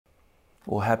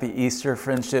Well, happy Easter,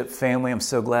 Friendship family. I'm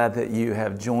so glad that you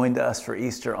have joined us for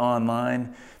Easter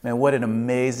Online. Man, what an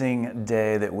amazing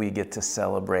day that we get to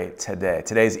celebrate today.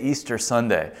 Today's Easter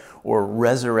Sunday, or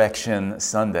Resurrection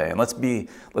Sunday. And let's be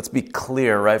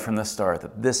clear right from the start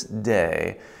that this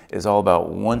day is all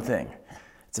about one thing.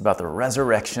 It's about the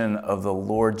resurrection of the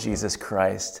Lord Jesus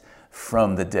Christ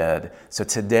from the dead. So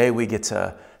today we get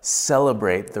to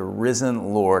celebrate the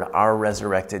risen Lord, our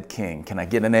resurrected King. Can I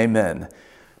get an amen?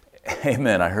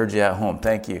 Amen. I heard you at home.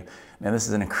 Thank you. Man, this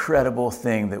is an incredible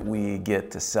thing that we get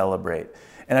to celebrate.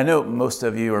 And I know most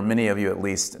of you, or many of you at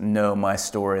least, know my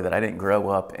story that I didn't grow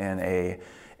up in a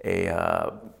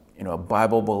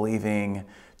Bible-believing,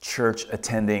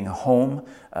 church-attending home.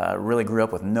 Really grew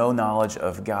up with no knowledge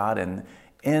of God. And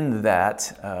in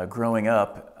that, growing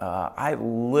up, I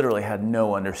literally had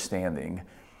no understanding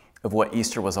of what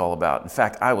Easter was all about. In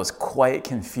fact, I was quite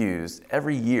confused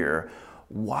every year.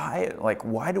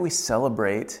 Why do we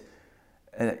celebrate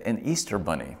an Easter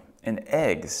bunny and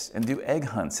eggs and do egg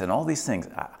hunts and all these things?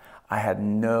 I had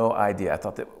no idea. I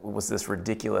thought that it was this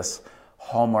ridiculous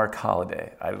Hallmark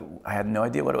holiday. I had no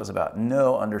idea what it was about,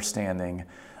 no understanding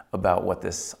about what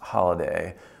this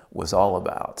holiday was all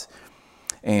about.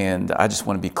 And I just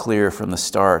want to be clear from the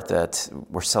start that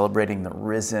we're celebrating the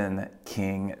risen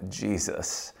King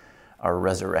Jesus, our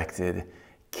resurrected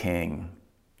King.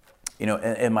 You know,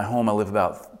 in my home, I live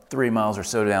about 3 miles or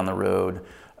so down the road,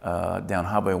 down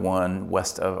Highway 1,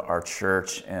 west of our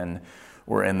church, and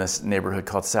we're in this neighborhood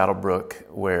called Saddlebrook,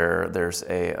 where there's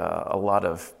a lot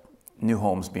of new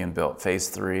homes being built. Phase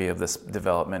 3 of this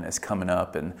development is coming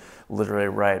up, and literally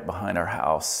right behind our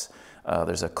house,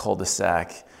 there's a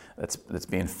cul-de-sac that's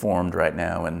being formed right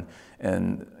now,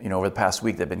 and you know, over the past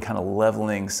week, they've been kind of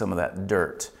leveling some of that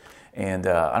dirt. And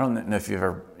I don't know if you've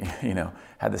ever,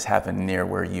 had this happen near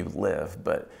where you live,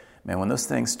 but man, when those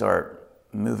things start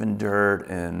moving dirt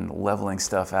and leveling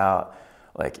stuff out,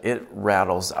 like it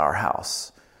rattles our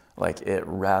house. Like it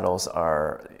rattles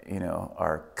our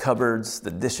cupboards, the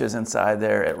dishes inside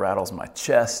there. It rattles my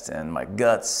chest and my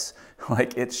guts.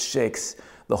 Like it shakes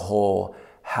the whole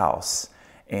house.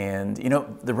 And,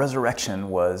 the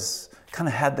resurrection kind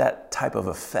of had that type of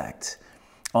effect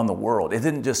on the world. It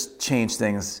didn't just change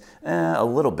things a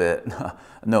little bit.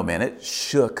 No, man, it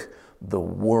shook the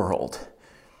world.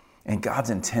 And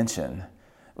God's intention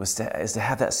is to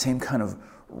have that same kind of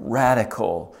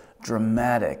radical,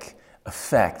 dramatic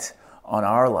effect on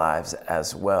our lives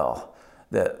as well.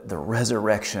 That the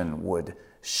resurrection would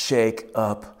shake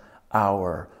up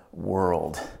our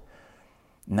world.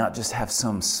 Not just have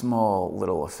some small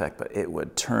little effect, but it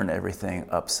would turn everything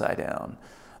upside down.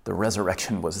 The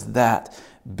resurrection was that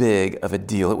big of a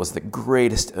deal. It was the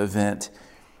greatest event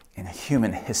in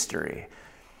human history.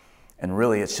 And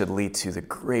really, it should lead to the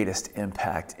greatest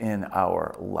impact in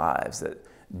our lives, that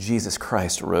Jesus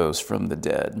Christ rose from the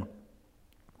dead.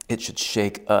 It should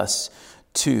shake us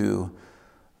to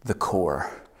the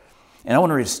core. And I want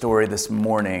to read a story this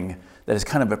morning that is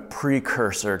kind of a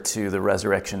precursor to the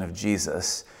resurrection of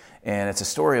Jesus. And it's a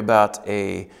story about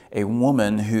a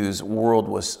woman whose world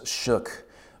was shook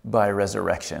by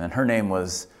resurrection, and her name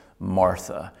was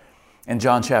Martha. In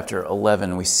John chapter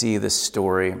 11, we see this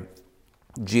story.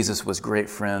 Jesus was great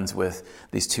friends with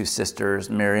these two sisters,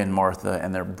 Mary and Martha,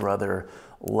 and their brother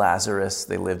Lazarus.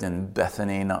 They lived in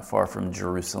Bethany, not far from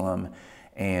Jerusalem,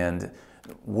 and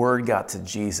word got to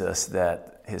Jesus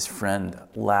that his friend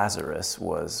Lazarus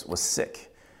was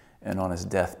sick and on his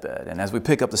deathbed. And as we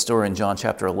pick up the story in John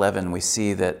chapter 11, we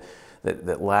see that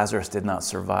Lazarus did not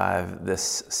survive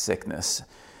this sickness.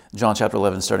 John chapter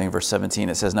 11, starting in verse 17,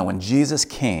 it says, "Now when Jesus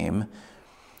came,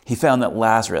 he found that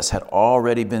Lazarus had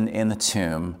already been in the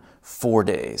tomb 4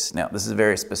 days." Now, this is a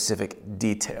very specific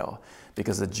detail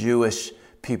because the Jewish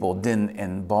people didn't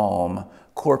embalm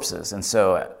corpses. And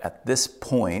so at this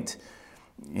point,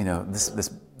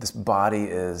 this body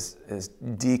is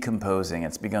decomposing.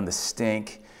 It's begun to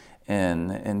stink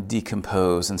and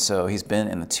decompose. And so he's been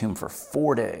in the tomb for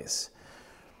 4 days.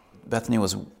 Bethany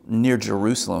was near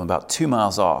Jerusalem, about 2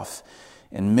 miles off,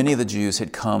 and many of the Jews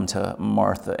had come to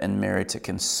Martha and Mary to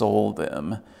console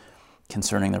them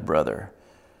concerning their brother.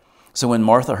 So when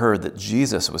Martha heard that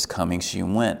Jesus was coming, she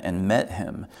went and met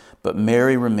him, but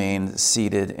Mary remained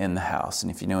seated in the house.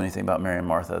 And if you know anything about Mary and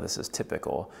Martha, this is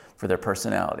typical for their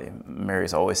personality.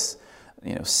 Mary's always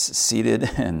seated,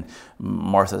 and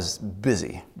Martha's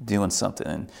busy doing something.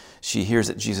 And she hears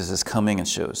that Jesus is coming, and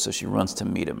so she runs to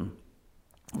meet him.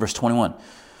 Verse 21,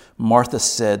 Martha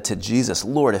said to Jesus,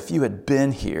 "Lord, if you had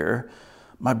been here,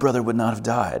 my brother would not have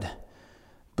died.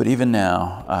 But even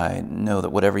now, I know that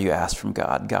whatever you ask from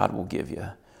God, God will give you."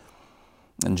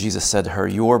 And Jesus said to her,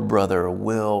 "Your brother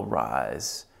will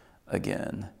rise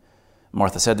again."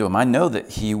 Martha said to him, "I know that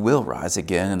he will rise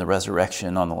again in the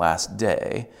resurrection on the last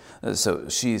day." So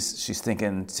she's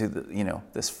thinking to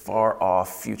this far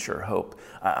off future hope.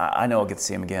 I know I'll get to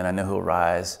see him again. I know he'll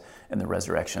rise in the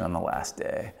resurrection on the last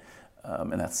day,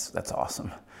 and that's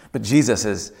awesome. But Jesus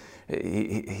is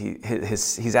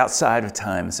he's outside of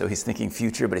time, so he's thinking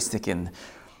future, but he's thinking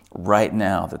right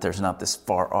now, that there's not this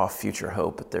far off future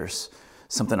hope, but there's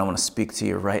something I want to speak to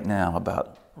you right now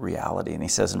about reality. And he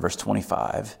says in verse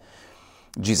 25,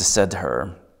 Jesus said to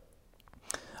her,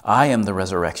 "I am the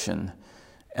resurrection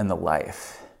and the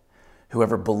life.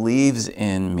 Whoever believes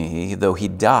in me, though he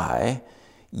die,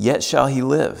 yet shall he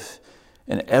live.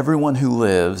 And everyone who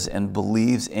lives and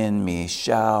believes in me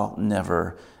shall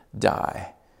never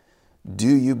die. Do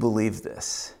you believe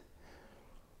this?"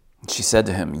 She said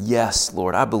to him, "Yes,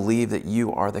 Lord, I believe that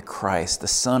you are the Christ, the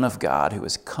Son of God, who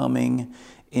is coming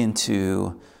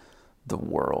into the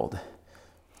world."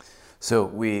 So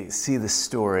we see the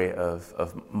story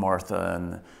of Martha,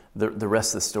 and the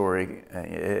rest of the story,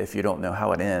 if you don't know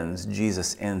how it ends,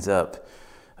 Jesus ends up,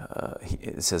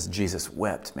 it says Jesus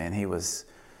wept, man. He was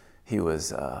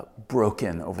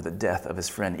broken over the death of his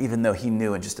friend, even though he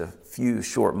knew in just a few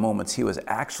short moments he was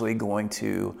actually going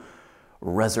to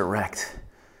resurrect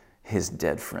his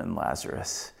dead friend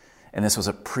Lazarus. And this was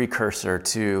a precursor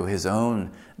to his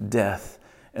own death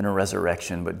and a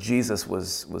resurrection. But Jesus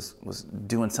was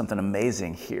doing something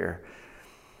amazing here.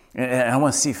 And I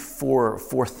want to see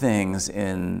four things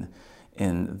in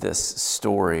this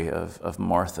story of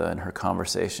Martha and her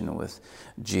conversation with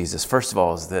Jesus. First of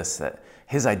all is this, that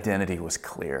his identity was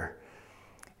clear.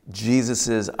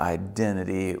 Jesus'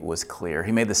 identity was clear.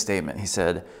 He made the statement. He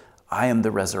said, "I am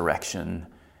the resurrection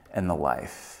and the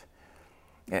life."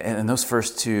 And those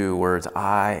first two words,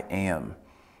 "I am,"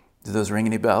 do those ring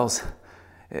any bells?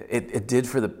 It did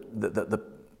for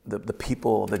the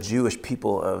people, the Jewish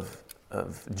people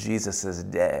of Jesus'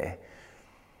 day.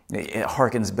 It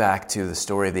harkens back to the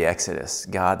story of the Exodus.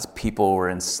 God's people were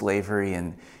in slavery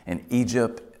in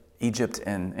Egypt,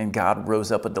 and God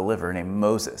rose up a deliverer named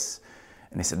Moses.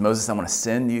 And he said, "Moses, I'm going to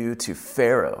send you to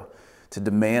Pharaoh to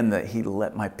demand that he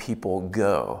let my people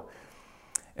go."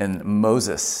 And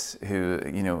Moses, who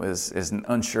is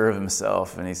unsure of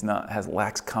himself, and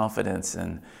lacks confidence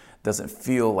and doesn't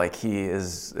feel like he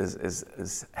has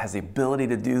the ability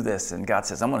to do this. And God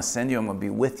says, "I'm going to send you. I'm going to be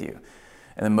with you."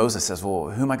 And then Moses says,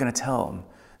 "Well, who am I going to tell him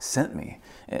sent me?"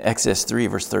 In Exodus 3,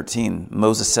 verse 13,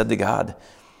 Moses said to God,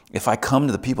 "If I come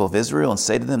to the people of Israel and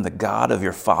say to them, 'The God of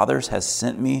your fathers has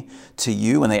sent me to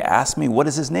you,' and they ask me, 'What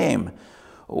is his name?'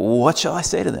 what shall I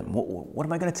say to them? What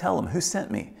am I going to tell them? Who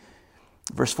sent me?"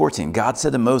 Verse 14, God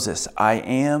said to Moses, "I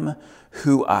am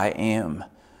who I am."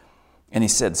 And he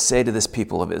said, "Say to this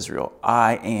people of Israel,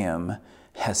 'I am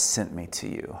has sent me to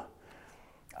you.'"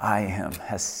 I am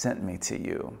has sent me to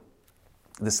you.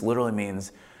 This literally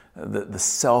means the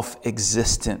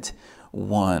self-existent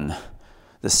one,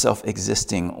 the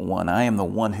self-existing one. I am the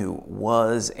one who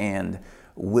was and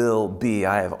will be.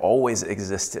 I have always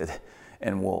existed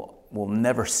and will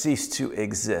never cease to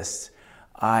exist.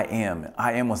 I am.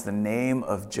 I am was the name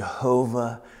of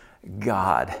Jehovah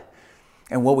God.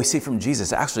 And what we see from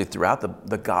Jesus, actually throughout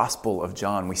the Gospel of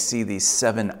John, we see these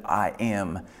 7 I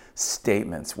am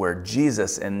statements where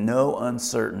Jesus, in no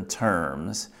uncertain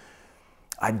terms,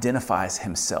 identifies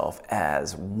himself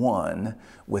as one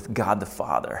with God the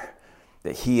Father,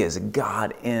 that he is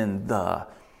God in the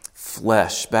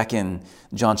flesh. Back in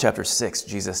John chapter 6,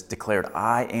 Jesus declared,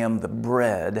 "I am the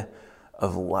bread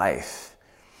of life."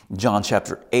 John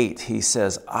chapter 8, he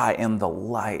says, "I am the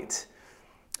light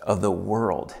of the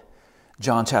world."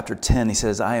 John chapter 10, he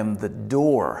says, "I am the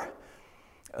door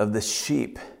of the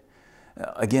sheep."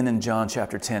 Again in John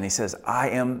chapter 10, he says, "I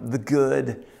am the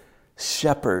good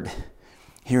shepherd."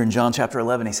 Here in John chapter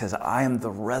 11, he says, "I am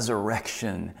the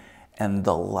resurrection and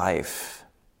the life."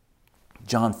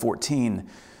 John 14,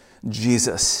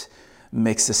 Jesus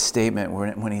makes a statement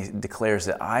when he declares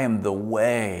that I am the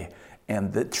way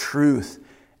and the truth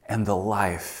and the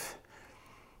life.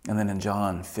 And then in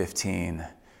John 15,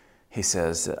 he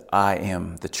says that I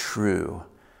am the true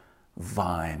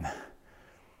vine.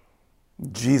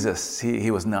 Jesus, he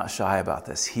was not shy about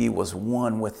this. He was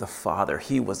one with the Father.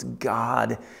 He was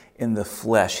God in the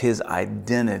flesh. His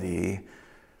identity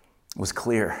was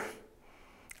clear.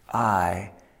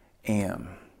 I am.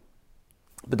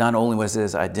 But not only was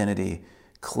his identity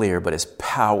clear, but his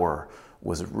power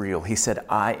was real. He said,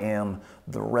 "I am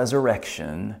the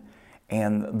resurrection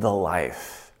and the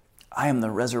life." I am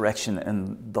the resurrection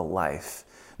and the life.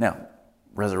 Now,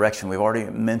 resurrection. We've already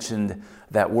mentioned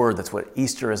that word. That's what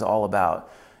Easter is all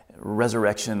about.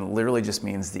 Resurrection literally just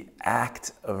means the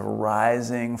act of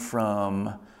rising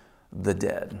from the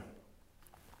dead.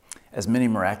 As many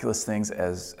miraculous things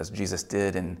as Jesus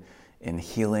did in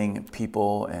healing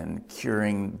people and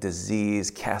curing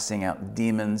disease, casting out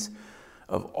demons,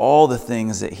 of all the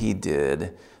things that he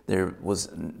did, there was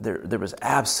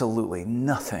absolutely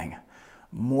nothing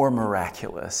more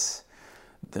miraculous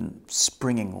than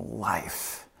springing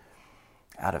life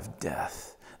out of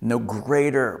death. No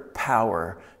greater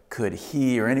power could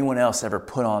he or anyone else ever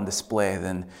put on display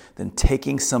than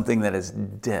taking something that is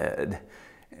dead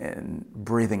and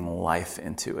breathing life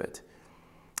into it.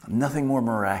 Nothing more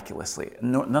miraculous,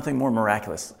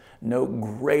 no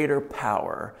greater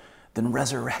power than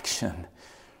resurrection.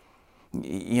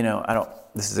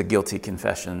 This is a guilty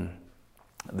confession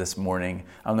this morning.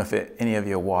 I don't know if any of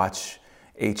you watch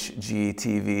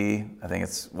HGTV. I think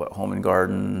it's Home and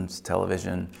Gardens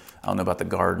television. I don't know about the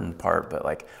garden part,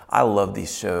 but I love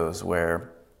these shows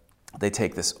where they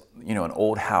take this, an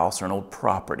old house or an old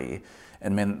property,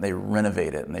 and they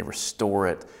renovate it and they restore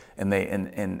it, and they,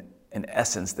 in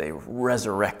essence, they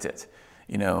resurrect it.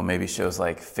 Maybe shows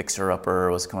like Fixer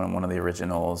Upper was kind of one of the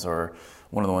originals, or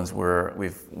one of the ones where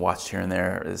we've watched here and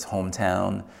there is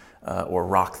Hometown, or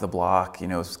Rock the Block.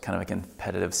 It's kind of a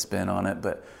competitive spin on it,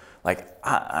 but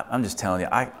I'm just telling you,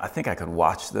 I think I could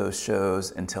watch those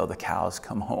shows until the cows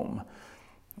come home,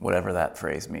 whatever that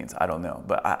phrase means. I don't know,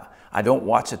 but I don't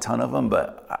watch a ton of them,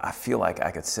 but I feel like I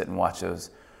could sit and watch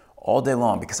those all day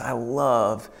long, because I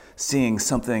love seeing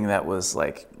something that was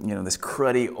this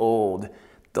cruddy old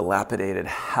dilapidated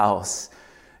house,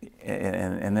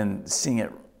 and then seeing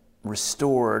it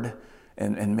restored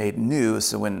and made new.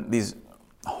 So when these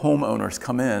homeowners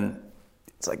come in,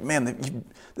 it's like, man,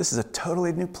 this is a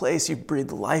totally new place. You've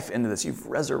breathed life into this. You've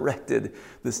resurrected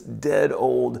this dead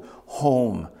old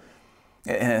home.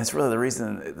 And it's really the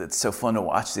reason it's so fun to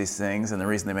watch these things, and the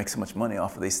reason they make so much money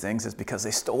off of these things is because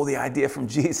they stole the idea from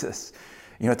Jesus.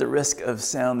 At the risk of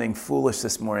sounding foolish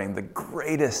this morning, the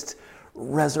greatest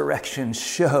resurrection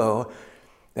show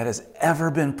that has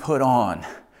ever been put on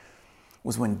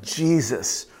was when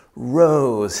Jesus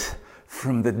rose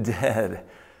from the dead.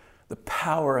 The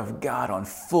power of God on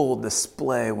full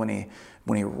display when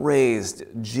he raised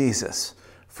Jesus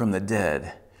from the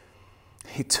dead.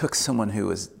 He took someone who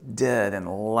was dead and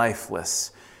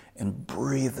lifeless and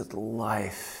breathed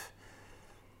life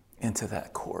into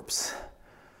that corpse.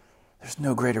 There's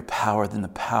no greater power than the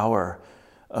power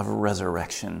of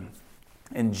resurrection.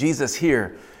 And Jesus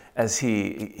here, as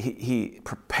he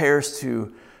prepares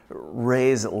to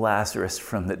raise Lazarus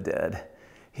from the dead,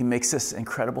 he makes this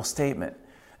incredible statement.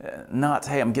 Not,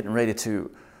 hey, I'm getting ready to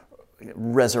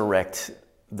resurrect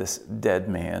this dead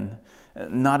man.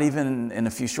 Not even in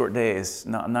a few short days.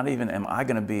 Not even am I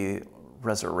going to be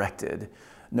resurrected.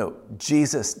 No,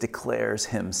 Jesus declares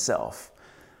himself.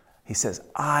 He says,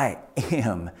 I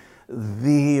am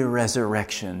the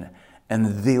resurrection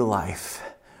and the life.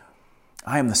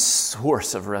 I am the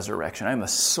source of resurrection. I am the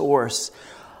source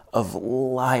of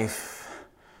life.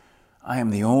 I am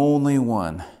the only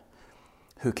one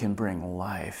who can bring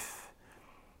life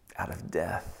out of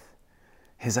death.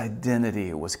 His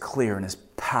identity was clear and his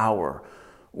power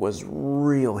was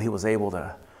real. He was able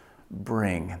to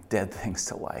bring dead things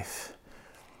to life.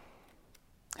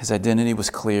 His identity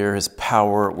was clear. His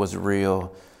power was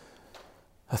real.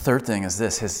 The third thing is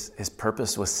this: his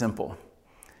purpose was simple.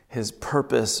 His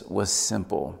purpose was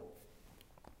simple.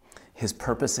 His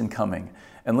purpose in coming.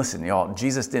 And listen, y'all,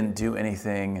 Jesus didn't do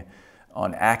anything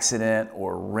on accident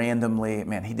or randomly.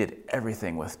 Man, he did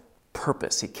everything with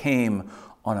purpose. He came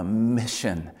on a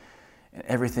mission, and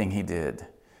everything he did,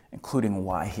 including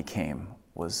why he came,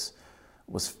 was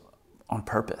on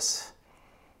purpose.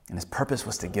 And his purpose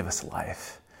was to give us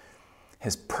life.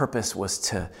 His purpose was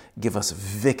to give us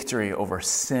victory over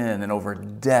sin and over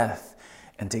death,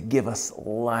 and to give us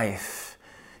life.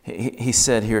 He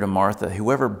said here to Martha,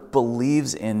 whoever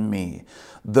believes in me,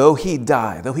 though he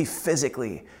die, though he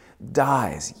physically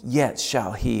dies, yet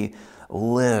shall he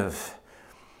live.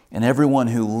 And everyone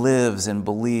who lives and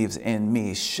believes in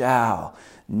me shall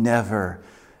never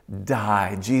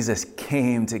die. Jesus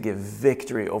came to give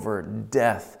victory over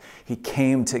death. He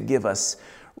came to give us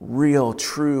real,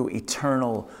 true,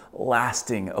 eternal,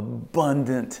 lasting,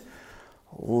 abundant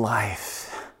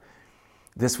life.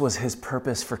 This was his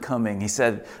purpose for coming. He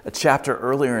said a chapter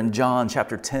earlier in John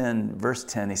chapter 10, verse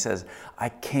 10, he says, I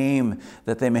came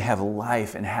that they may have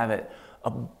life and have it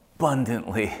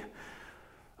abundantly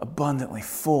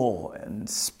full and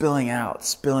spilling out,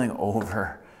 spilling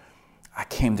over. I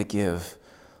came to give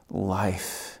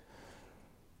life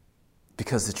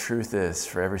Because the truth is,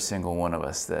 for every single one of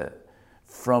us, that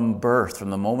from birth, from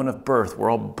the moment of birth,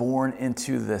 we're all born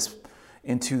into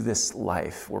this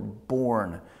life. We're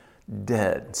born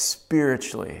dead,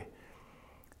 spiritually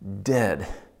dead.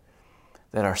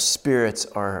 That our spirits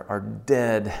are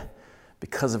dead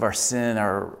because of our sin.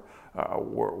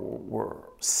 We're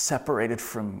separated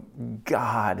from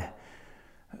God.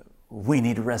 We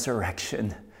need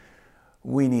resurrection.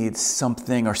 We need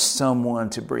something or someone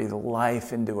to breathe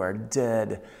life into our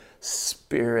dead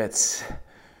spirits.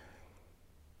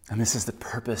 And this is the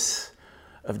purpose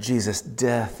of Jesus'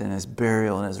 death and his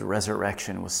burial and his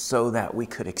resurrection, was so that we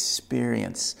could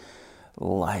experience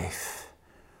life.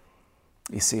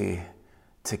 You see,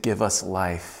 to give us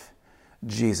life,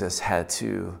 Jesus had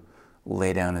to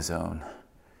lay down his own.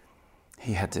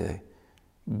 He had to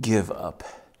give up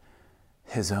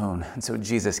his own. And so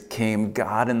Jesus came,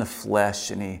 God in the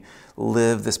flesh, and he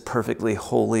lived this perfectly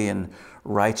holy and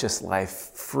righteous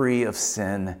life, free of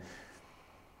sin.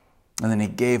 And then he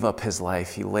gave up his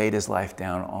life. He laid his life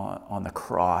down on the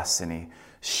cross, and he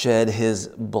shed his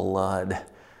blood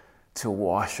to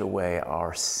wash away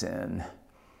our sin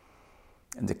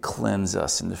and to cleanse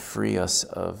us and to free us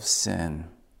of sin.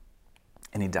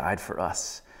 And he died for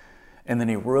us. And then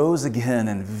he rose again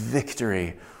in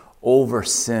victory over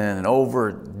sin and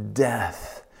over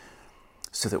death,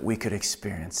 so that we could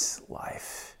experience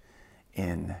life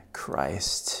in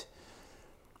Christ.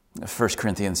 1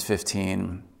 Corinthians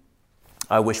 15.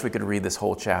 I wish we could read this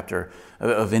whole chapter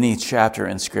of any chapter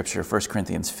in Scripture. 1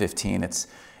 Corinthians 15.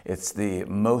 It's the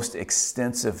most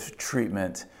extensive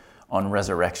treatment on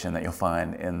resurrection that you'll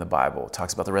find in the Bible. It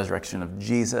talks about the resurrection of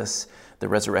Jesus, the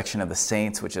resurrection of the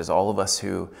saints, which is all of us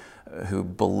who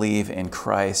believe in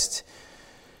Christ.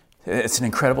 It's an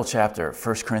incredible chapter,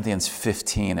 1 Corinthians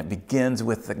 15. It begins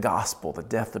with the gospel, the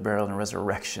death, the burial, and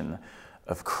resurrection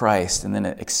of Christ. And then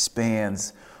it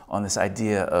expands on this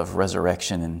idea of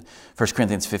resurrection. In 1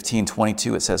 Corinthians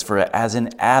 15:22, it says, "For as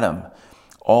in Adam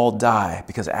all die,"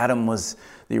 because Adam was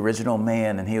the original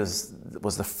man, and he was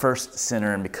the first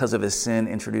sinner, and because of his sin,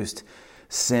 introduced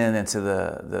sin into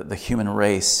the human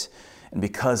race. And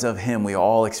because of him, we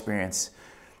all experience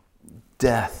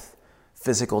death.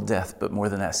 Physical death, but more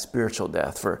than that, spiritual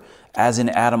death. "For as in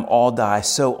Adam all die,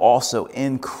 so also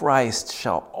in Christ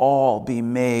shall all be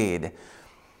made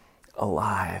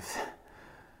alive."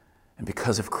 And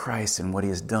because of Christ and what he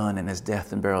has done in his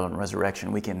death and burial and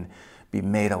resurrection, we can be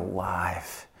made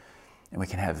alive and we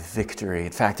can have victory.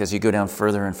 In fact, as you go down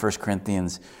further in 1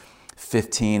 Corinthians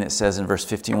 15, it says in verse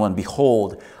 51,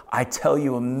 "Behold, I tell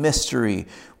you a mystery.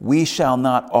 We shall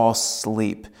not all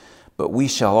sleep, but we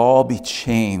shall all be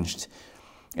changed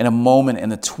in a moment, in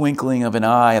the twinkling of an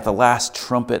eye, at the last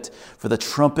trumpet. For the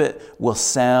trumpet will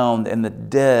sound, and the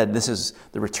dead," this is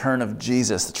the return of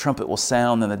Jesus, "the trumpet will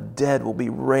sound, and the dead will be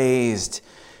raised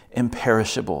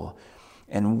imperishable,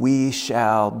 and we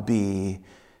shall be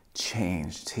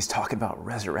changed." He's talking about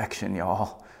resurrection,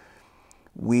 y'all.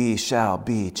 We shall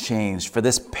be changed. "For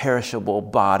this perishable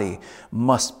body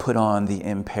must put on the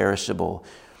imperishable,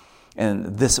 and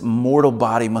this mortal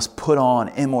body must put on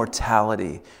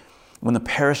immortality. When the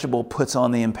perishable puts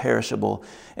on the imperishable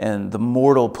and the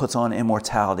mortal puts on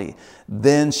immortality,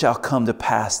 then shall come to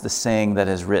pass the saying that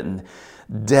is written,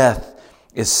 death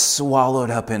is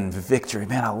swallowed up in victory."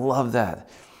 Man, I love that.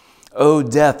 "O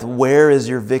death, where is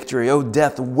your victory? O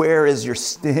death, where is your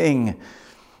sting?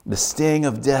 The sting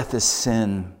of death is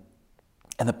sin,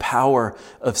 and the power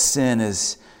of sin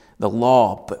is the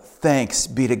law. But thanks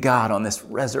be to God on this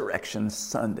Resurrection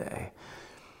Sunday.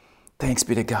 Thanks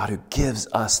be to God who gives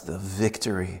us the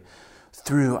victory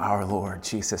through our Lord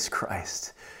Jesus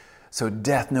Christ." So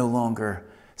death no longer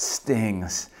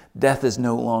stings. Death is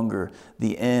no longer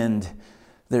the end.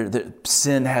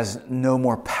 Sin has no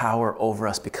more power over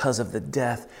us because of the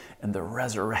death and the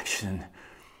resurrection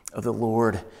of the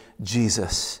Lord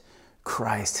Jesus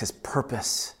Christ. His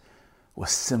purpose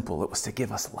was simple. It was to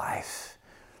give us life,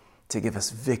 to give us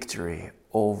victory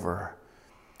over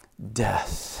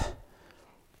death.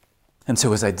 And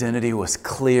so his identity was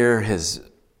clear, his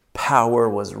power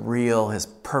was real, his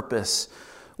purpose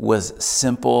was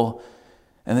simple.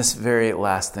 And this very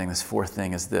last thing, this fourth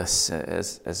thing, is this: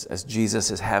 as Jesus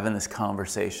is having this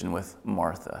conversation with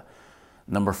Martha,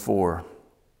 number 4,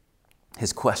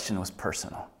 his question was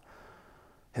personal.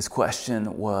 His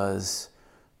question was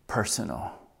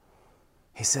personal.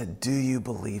 He said, "Do you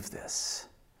believe this?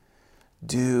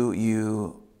 Do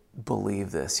you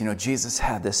believe this?" You know, Jesus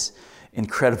had this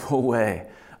incredible way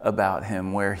about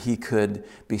him where he could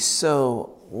be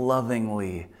so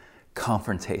lovingly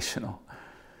confrontational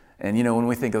And when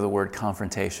we think of the word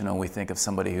confrontational, we think of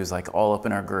somebody who's like all up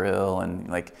in our grill and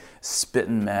like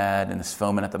spitting mad and is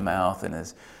foaming at the mouth and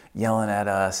is yelling at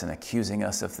us and accusing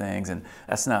us of things. And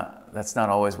that's not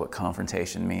always what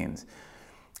confrontation means.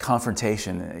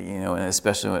 Confrontation, and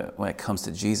especially when it comes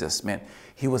to Jesus, man,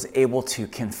 he was able to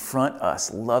confront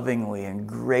us lovingly and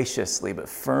graciously, but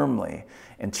firmly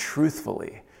and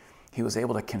truthfully. He was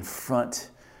able to confront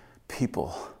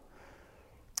people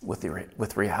with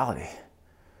reality,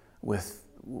 with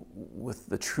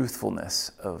the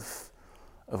truthfulness of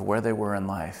where they were in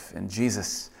life. And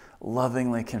Jesus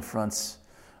lovingly confronts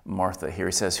Martha here.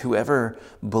 He says, "Whoever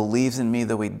believes in me,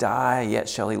 though he die, yet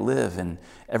shall he live. And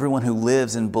everyone who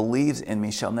lives and believes in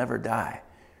me shall never die."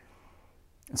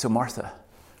 And so, Martha,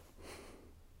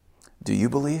 do you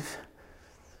believe?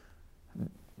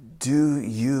 Do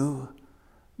you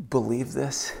believe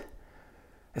this?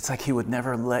 It's like he would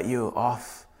never let you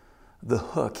off the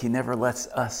hook. He never lets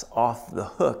us off the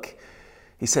hook.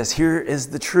 He says, here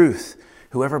is the truth.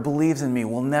 Whoever believes in me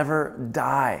will never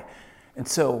die. And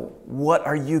so what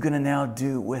are you going to now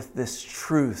do with this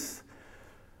truth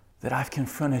that I've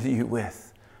confronted you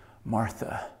with,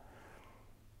 Martha?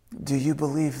 Do you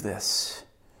believe this?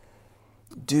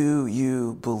 Do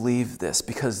you believe this?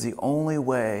 Because the only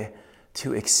way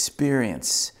to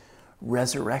experience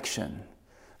resurrection,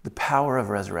 the power of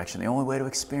resurrection, the only way to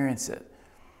experience it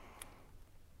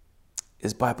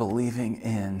is by believing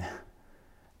in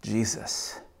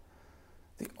Jesus.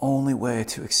 The only way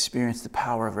to experience the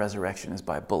power of resurrection is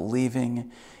by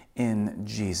believing in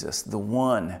Jesus, the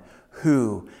one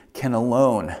who can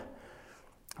alone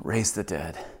raise the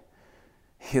dead.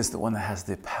 He is the one that has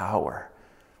the power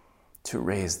to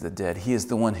raise the dead. He is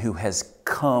the one who has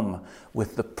come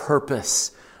with the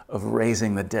purpose of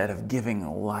raising the dead, of giving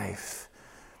life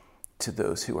to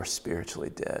those who are spiritually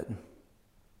dead.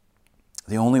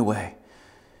 The only way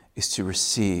is to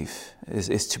receive,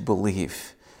 is to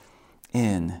believe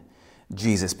in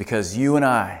Jesus, because you and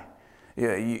I,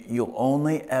 you'll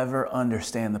only ever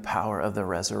understand the power of the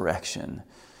resurrection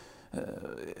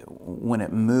when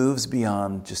it moves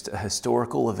beyond just a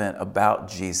historical event about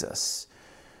Jesus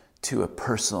to a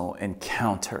personal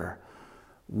encounter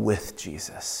with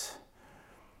Jesus.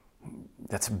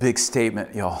 That's a big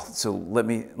statement, y'all. So let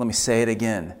me say it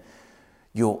again.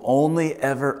 You'll only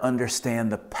ever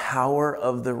understand the power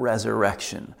of the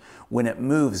resurrection when it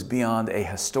moves beyond a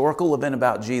historical event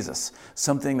about Jesus,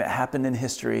 something that happened in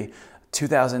history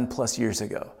 2,000 plus years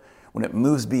ago. When it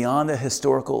moves beyond a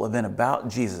historical event about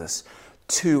Jesus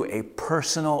to a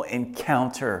personal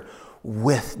encounter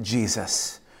with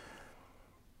Jesus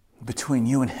between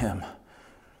you and him.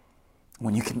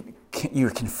 When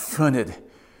you're confronted.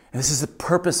 And this is the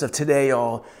purpose of today,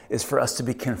 y'all, is for us to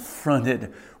be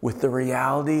confronted with the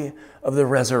reality of the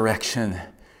resurrection.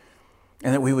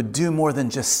 And that we would do more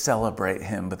than just celebrate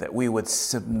him, but that we would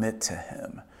submit to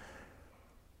him.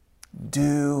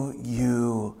 Do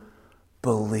you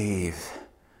believe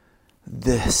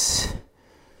this?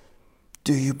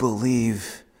 Do you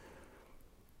believe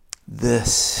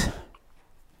this?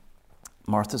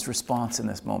 Martha's response in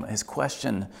this moment, his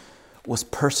question was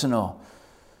personal.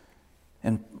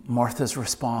 And Martha's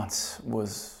response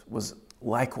was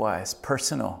likewise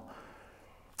personal.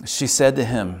 She said to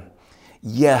him,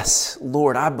 "Yes,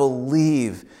 Lord, I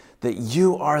believe that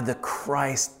you are the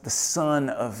Christ, the Son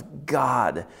of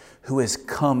God, who is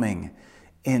coming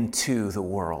into the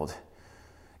world."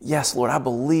 Yes, Lord, I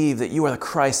believe that you are the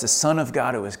Christ, the Son of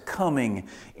God, who is coming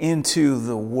into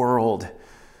the world.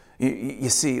 You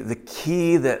see, the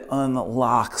key that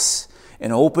unlocks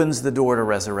and opens the door to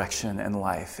resurrection and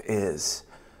life is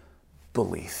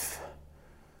belief.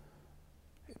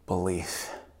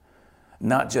 Belief.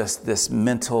 Not just this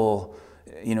mental,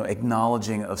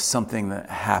 acknowledging of something that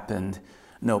happened.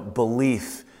 No,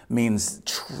 belief means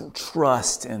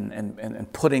trust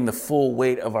and putting the full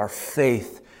weight of our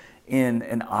faith in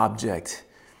an object.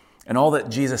 And all that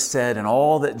Jesus said and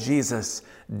all that Jesus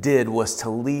did was to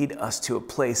lead us to a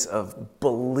place of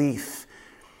belief,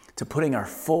 to putting our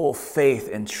full faith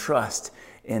and trust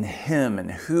in him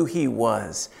and who he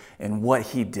was and what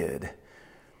he did.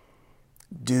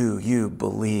 Do you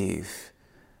believe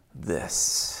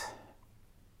this?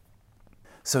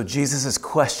 So Jesus'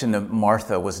 question to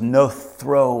Martha was no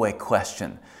throwaway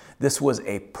question. This was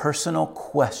a personal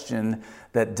question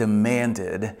that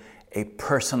demanded a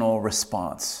personal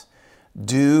response.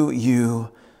 Do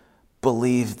you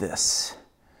believe this?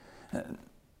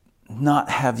 Not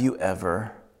have you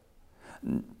ever,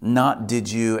 not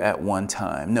did you at one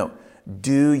time. No,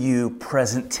 do you,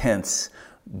 present tense,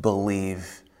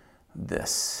 believe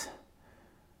this?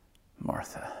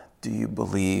 Martha, do you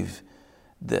believe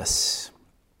this?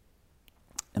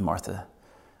 And Martha,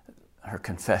 her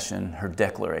confession, her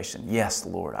declaration, yes,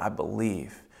 Lord, I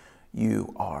believe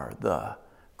you are the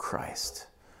Christ,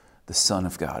 the Son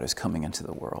of God who's coming into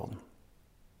the world.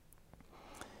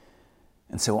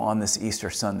 And so on this Easter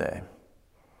Sunday,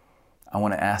 I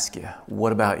want to ask you,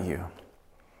 what about you?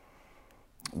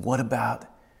 What about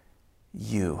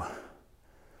you?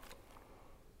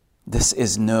 This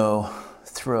is no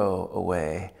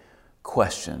throwaway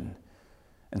question.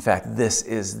 In fact, this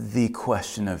is the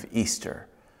question of Easter.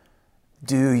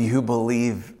 Do you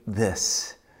believe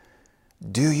this?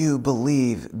 Do you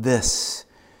believe this?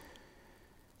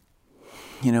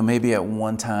 You know, maybe at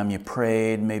one time you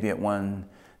prayed, maybe at one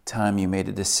time you made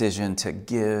a decision to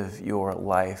give your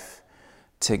life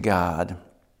to God,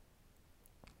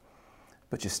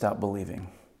 but you stopped believing.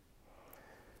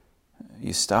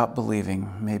 You stopped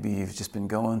believing. Maybe you've just been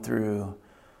going through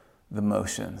the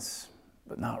motions,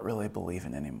 but not really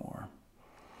believing anymore.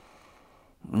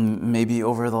 Maybe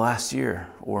over the last year,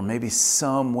 or maybe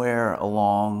somewhere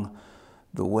along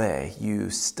the way, you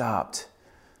stopped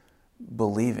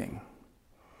believing.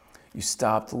 You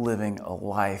stopped living a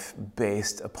life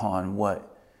based upon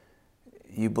what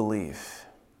you believe.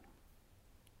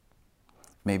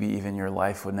 Maybe even your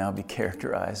life would now be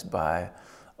characterized by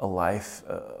a life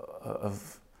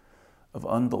of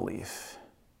unbelief.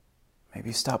 Maybe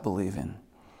you stopped believing.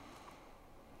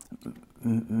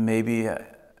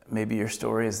 Maybe your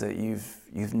story is that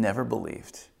you've never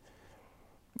believed.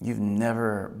 You've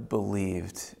never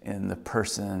believed in the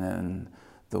person and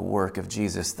the work of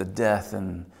Jesus, the death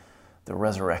and the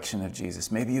resurrection of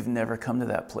Jesus. Maybe you've never come to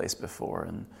that place before,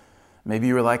 and maybe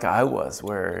you were like I was,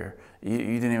 where you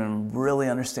didn't even really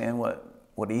understand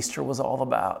what Easter was all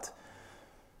about.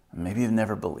 Maybe you've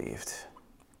never believed.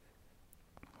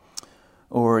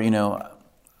 Or,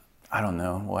 I don't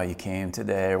know why you came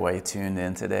today or why you tuned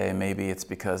in today. Maybe it's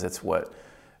because it's what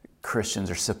Christians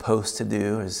are supposed to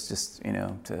do, is just,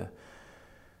 to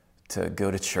go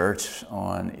to church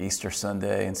on Easter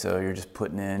Sunday. And so you're just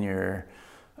putting in your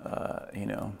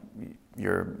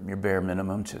bare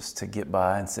minimum just to get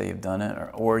by and say you've done it.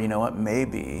 Or you know what,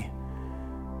 maybe,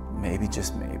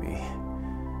 just maybe,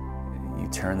 you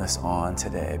turn this on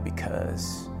today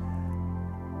because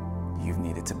you've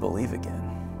needed to believe again.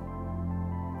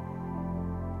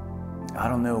 I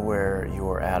don't know where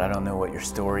you're at. I don't know what your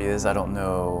story is. I don't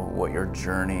know what your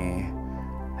journey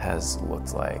has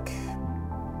looked like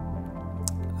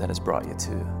that has brought you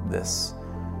to this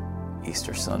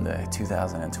Easter Sunday,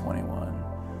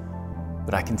 2021.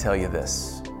 But I can tell you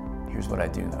this. Here's what I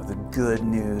do know. The good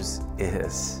news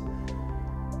is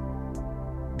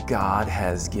God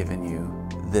has given you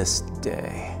this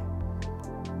day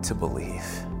to believe,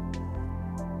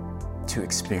 to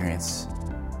experience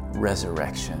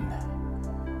resurrection,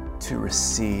 to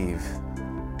receive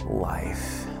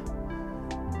life.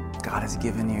 God has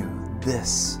given you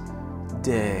this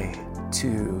day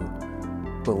to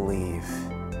believe.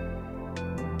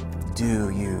 Do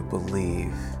you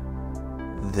believe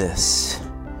this?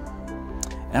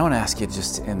 And I want to ask you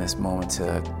just in this moment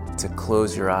to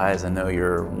close your eyes. I know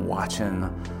you're watching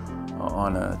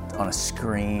on a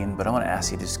screen, but I want to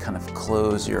ask you to just kind of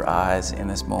close your eyes in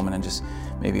this moment and just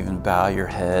maybe even bow your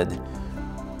head.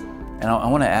 And I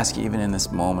want to ask you even in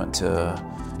this moment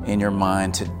in your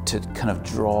mind, to kind of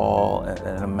draw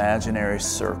an imaginary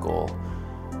circle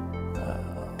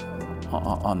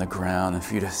on the ground, and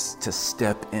for you to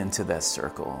step into that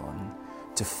circle and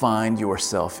to find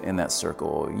yourself in that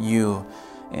circle, you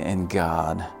and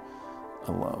God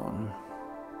alone.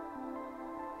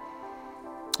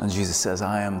 And Jesus says,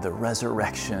 I am the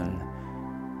resurrection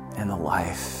and the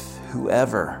life.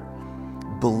 Whoever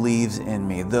believes in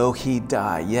me, though he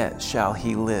die, yet shall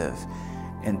he live.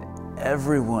 And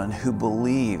everyone who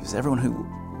believes, everyone who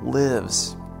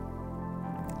lives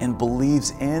and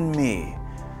believes in me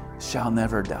shall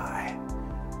never die.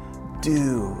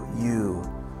 Do you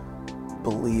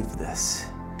believe this?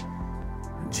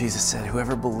 Jesus said,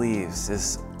 whoever believes,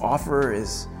 this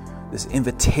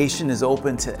invitation is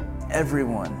open to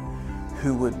everyone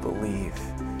who would believe.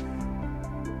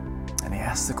 And he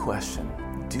asked the question,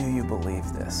 do you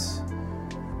believe this?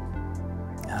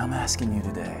 And I'm asking you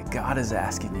today, God is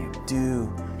asking you,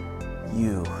 do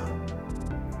you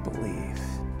believe?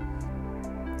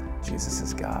 Jesus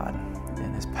is God,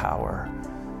 and his power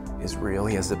is real.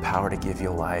 He has the power to give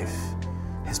you life.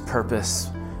 His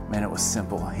purpose, man, it was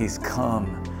simple. He's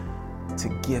come to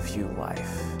give you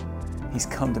life. He's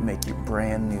come to make you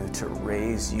brand new, to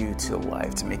raise you to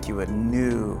life, to make you a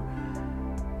new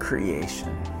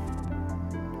creation.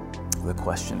 The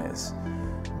question is,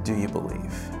 do you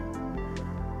believe?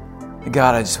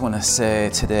 God, I just want to say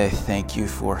today, thank you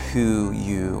for who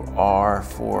you are,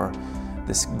 for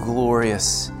this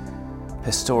glorious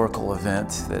historical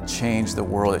event that changed the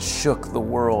world, it shook the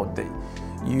world, that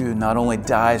you not only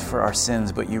died for our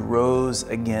sins, but you rose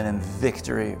again in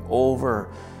victory over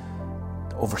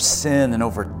sin and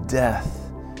over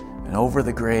death and over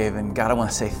the grave. And God, I want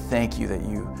to say thank you that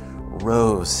you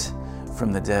rose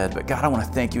from the dead. But God, I want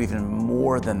to thank you even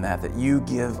more than that, that you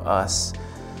give us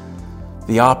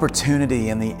the opportunity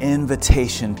and the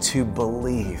invitation to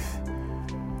believe,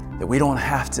 that we don't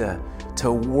have to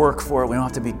work for it. We don't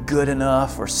have to be good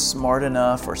enough or smart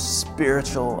enough or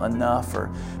spiritual enough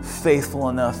or faithful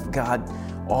enough. God,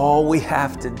 all we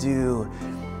have to do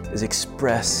is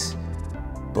express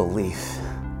belief,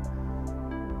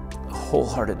 a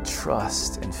wholehearted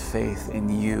trust and faith in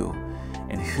you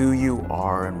and who you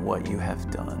are and what you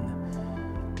have done.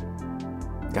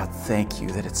 God, thank you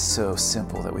that it's so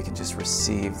simple that we can just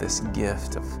receive this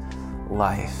gift of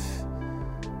life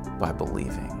by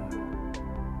believing.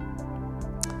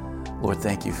 Lord,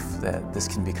 thank you that this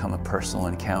can become a personal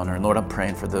encounter. And Lord, I'm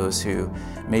praying for those who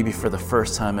maybe for the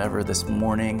first time ever this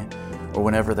morning or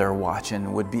whenever they're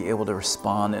watching would be able to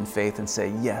respond in faith and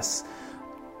say, yes,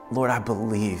 Lord, I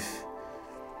believe.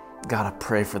 God, I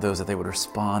pray for those that they would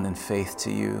respond in faith to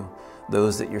you,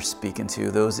 those that you're speaking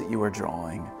to, those that you are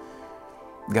drawing.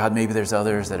 God, maybe there's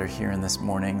others that are hearing this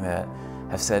morning that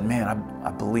have said, man,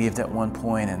 I believed at one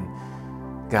point, and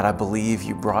God, I believe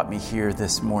you brought me here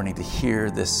this morning to hear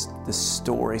this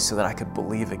story so that I could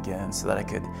believe again, so that I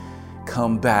could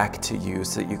come back to you,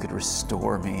 so that you could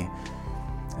restore me,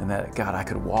 and that, God, I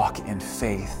could walk in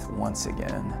faith once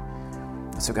again.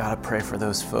 So God, I pray for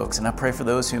those folks, and I pray for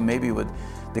those who maybe would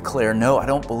declare, no, I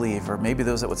don't believe, or maybe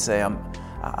those that would say,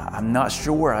 I'm not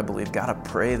sure I believe. God, I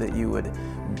pray that you would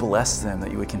bless them,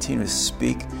 that you would continue to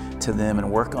speak to them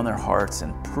and work on their hearts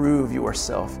and prove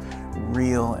yourself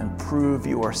real and prove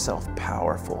yourself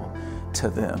powerful to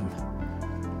them.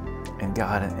 And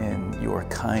God, in your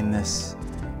kindness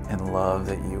and love,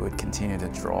 that you would continue to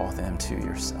draw them to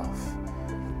yourself.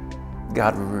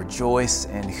 God, we rejoice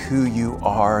in who you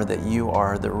are, that you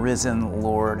are the risen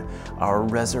Lord, our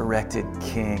resurrected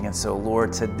King. And so,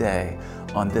 Lord, today,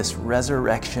 on this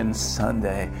Resurrection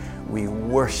Sunday, we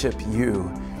worship you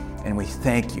and we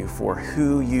thank you for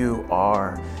who you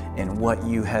are and what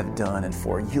you have done and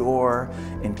for your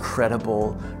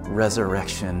incredible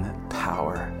resurrection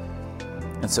power.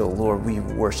 And so, Lord, we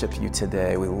worship you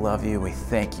today. We love you. We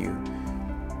thank you.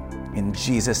 In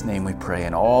Jesus' name we pray.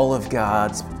 And all of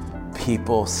God's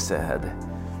people said,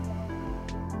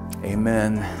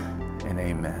 amen and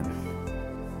amen.